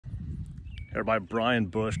Everybody, Brian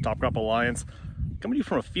Bush, Top Crop Alliance, coming to you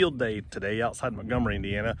from a field day today outside Montgomery,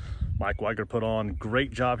 Indiana. Mike Wagner put on a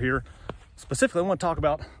great job here. Specifically, I want to talk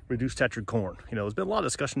about reduced statured corn. You know, there's been a lot of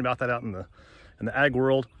discussion about that out in the ag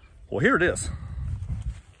world. Well, here it is,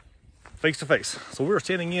 face to face. So we were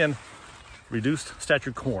standing in reduced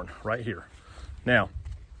statured corn right here. Now,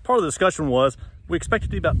 part of the discussion was we expect it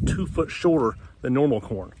to be about 2 foot shorter than normal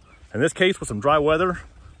corn. In this case, with some dry weather,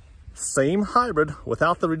 same hybrid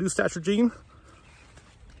without the reduced stature gene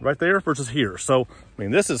right there versus here. So, I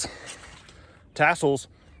mean, this is tassels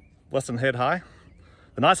less than head high.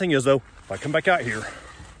 The nice thing is though, if I come back out here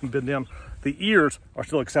and bend down, the ears are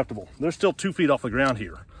still acceptable. They're still 2 feet off the ground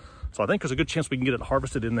here. So I think there's a good chance we can get it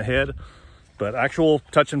harvested in the head, but actual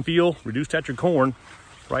touch and feel, reduced statured corn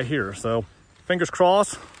right here. So fingers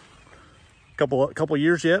crossed, couple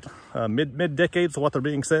years yet, mid decades is what they're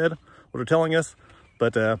being said, what they're telling us.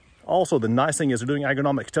 But also the nice thing is they're doing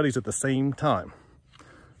agronomic studies at the same time.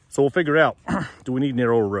 So we'll figure out, do we need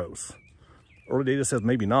narrower rows? Early data says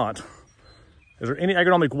maybe not. Is there any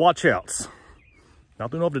agronomic watchouts?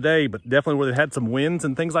 Not doing over today, but definitely where they've had some winds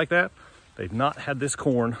and things like that, they've not had this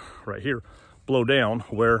corn right here blow down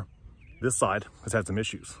where this side has had some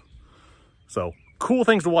issues. So cool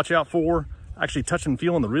things to watch out for. Actually touching and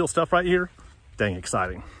feeling the real stuff right here. Dang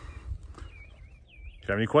exciting. If you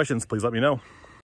have any questions, please let me know.